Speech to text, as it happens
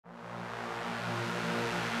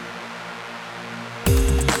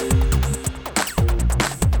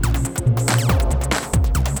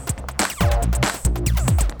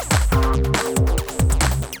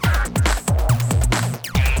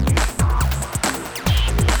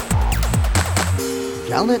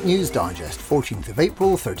Galnet News Digest, 14th of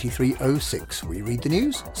April 3306. We read the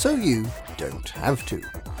news so you don't have to.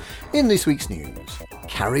 In this week's news,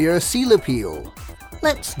 Carrier Seal Appeal.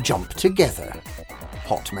 Let's jump together.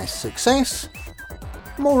 Hot mess success?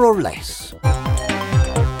 More or less.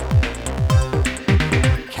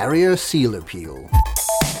 Carrier Seal Appeal.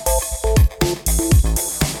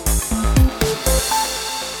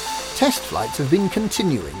 Test flights have been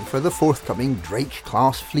continuing for the forthcoming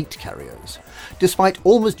Drake-class fleet carriers, despite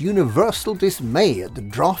almost universal dismay at the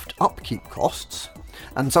draft upkeep costs,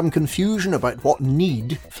 and some confusion about what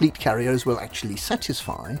need fleet carriers will actually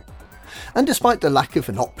satisfy, and despite the lack of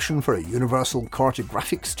an option for a universal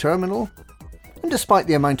cartographics terminal, and despite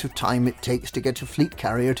the amount of time it takes to get a fleet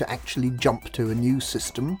carrier to actually jump to a new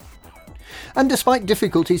system, and despite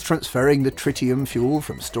difficulties transferring the tritium fuel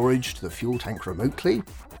from storage to the fuel tank remotely,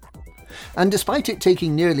 and despite it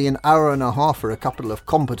taking nearly an hour and a half for a couple of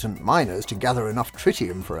competent miners to gather enough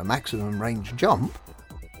tritium for a maximum range jump,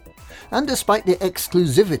 and despite the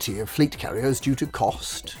exclusivity of fleet carriers due to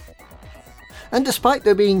cost, and despite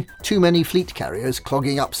there being too many fleet carriers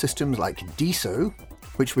clogging up systems like DISO,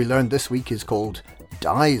 which we learned this week is called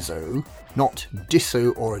DISO, not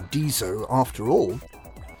DISO or DISO after all,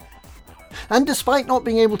 and despite not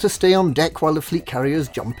being able to stay on deck while the fleet carrier's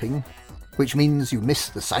jumping, which means you miss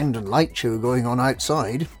the sound and light show going on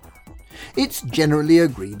outside, it's generally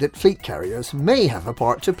agreed that fleet carriers may have a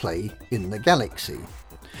part to play in the galaxy,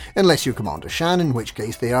 unless you're Commander Shan, in which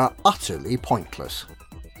case they are utterly pointless.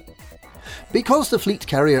 Because the fleet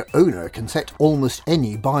carrier owner can set almost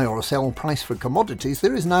any buy or sell price for commodities,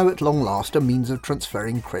 there is now at long last a means of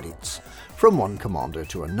transferring credits from one commander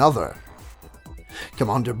to another.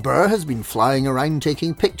 Commander Burr has been flying around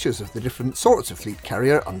taking pictures of the different sorts of fleet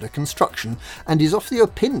carrier under construction, and is of the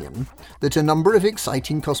opinion that a number of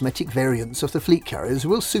exciting cosmetic variants of the fleet carriers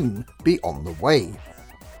will soon be on the way.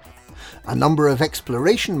 A number of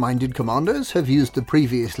exploration-minded commanders have used the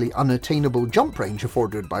previously unattainable jump range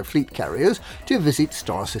afforded by fleet carriers to visit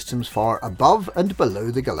star systems far above and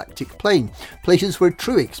below the galactic plane, places where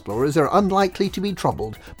true explorers are unlikely to be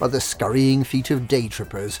troubled by the scurrying feet of day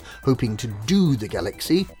trippers hoping to do the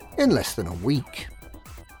galaxy in less than a week.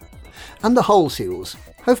 And the Hull Seals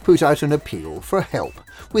have put out an appeal for help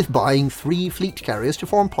with buying 3 fleet carriers to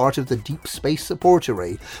form part of the Deep Space Support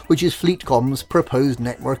Array, which is Fleetcom's proposed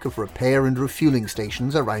network of repair and refuelling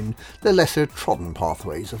stations around the lesser trodden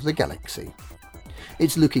pathways of the galaxy.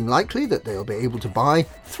 It's looking likely that they'll be able to buy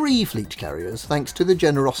 3 fleet carriers thanks to the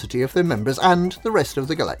generosity of their members and the rest of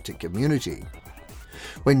the galactic community.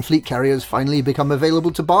 When fleet carriers finally become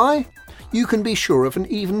available to buy, you can be sure of an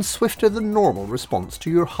even swifter than normal response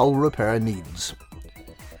to your hull repair needs.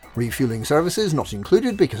 Refuelling services not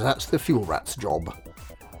included because that's the fuel rat's job.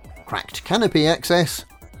 Cracked canopy access,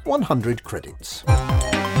 100 credits.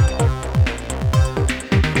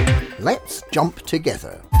 Let's jump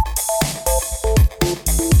together.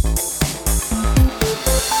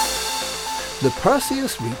 The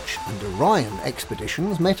Perseus Reach and Orion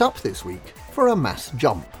expeditions met up this week for a mass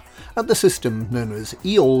jump at the system known as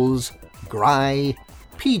EOLS Grai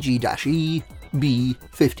PG-E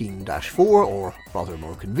B15-4, or rather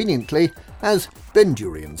more conveniently, as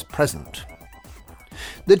Bendurian's Present.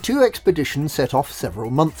 The 2 expeditions set off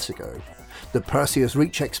several months ago. The Perseus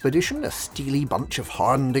Reach expedition, a steely bunch of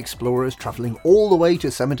hardened explorers travelling all the way to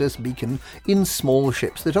Semitus Beacon in small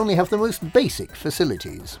ships that only have the most basic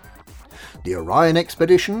facilities. The Orion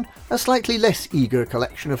expedition, a slightly less eager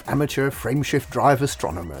collection of amateur frameshift drive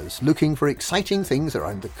astronomers looking for exciting things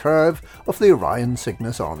around the curve of the Orion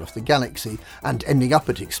Cygnus arm of the galaxy, and ending up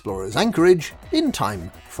at Explorer's Anchorage in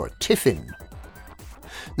time for Tiffin.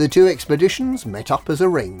 The 2 expeditions met up as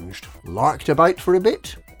arranged, larked about for a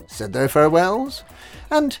bit, said their farewells,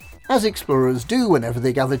 and, as explorers do whenever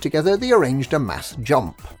they gather together, they arranged a mass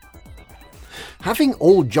jump. Having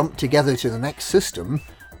all jumped together to the next system,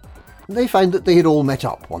 they found that they had all met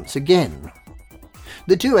up once again.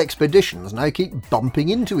 The 2 expeditions now keep bumping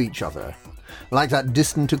into each other, like that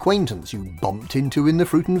distant acquaintance you bumped into in the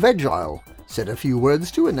fruit and veg aisle, said a few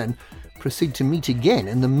words to, and then proceed to meet again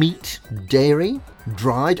in the meat, dairy,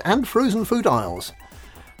 dried and frozen food aisles,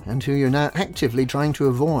 and who you're now actively trying to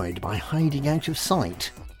avoid by hiding out of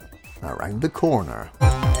sight around the corner.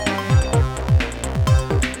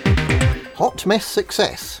 Hot mess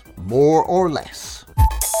success, more or less.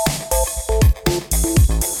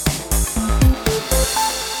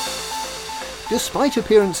 Despite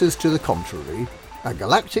appearances to the contrary, a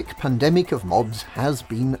galactic pandemic of mods has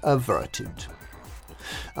been averted.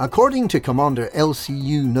 According to Commander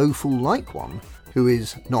LCU No Fool Like One, who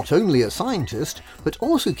is not only a scientist, but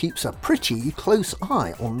also keeps a pretty close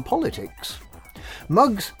eye on politics,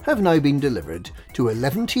 Mugs have now been delivered to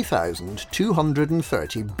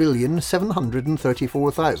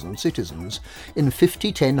 11,230,734,000 citizens in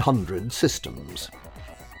 50-10-100 systems.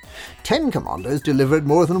 10 commanders delivered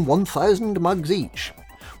more than 1,000 mugs each,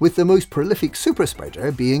 with the most prolific super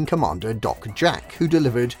spreader being Commander Doc Jack, who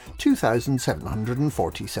delivered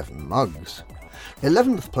 2,747 mugs.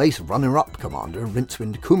 11th place runner-up Commander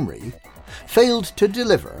Rincewind Cymru failed to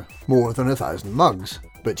deliver more than 1,000 mugs,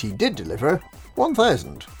 but he did deliver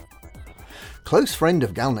 1,000. Close friend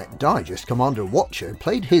of Galnet Digest Commander Watcher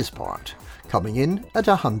played his part, coming in at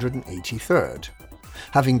 183rd,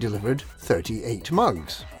 having delivered 38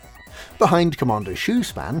 mugs, behind Commander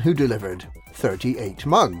Shoespan, who delivered 38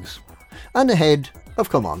 mugs, and ahead of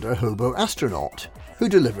Commander Hobo Astronaut, who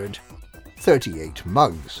delivered 38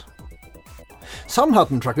 mugs. Some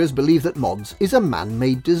Hutton truckers believe that mods is a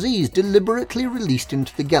man-made disease deliberately released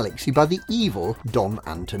into the galaxy by the evil Don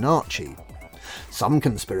Antonacci. Some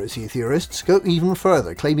conspiracy theorists go even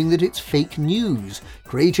further, claiming that it's fake news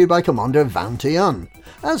created by Commander Vantean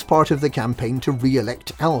as part of the campaign to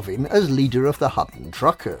re-elect Alvin as leader of the Hutton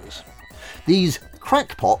truckers. These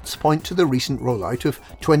crackpots point to the recent rollout of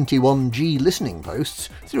 21G listening posts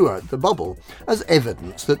throughout the bubble as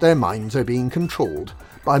evidence that their minds are being controlled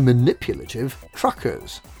by manipulative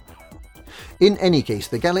truckers. In any case,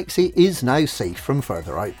 the galaxy is now safe from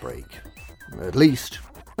further outbreak, at least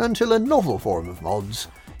until a novel form of mods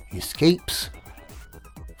escapes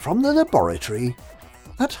from the laboratory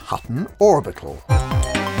at Hutton Orbital.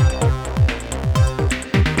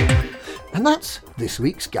 And that's this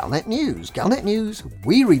week's Galnet News. Galnet News,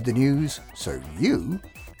 we read the news so you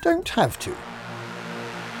don't have to.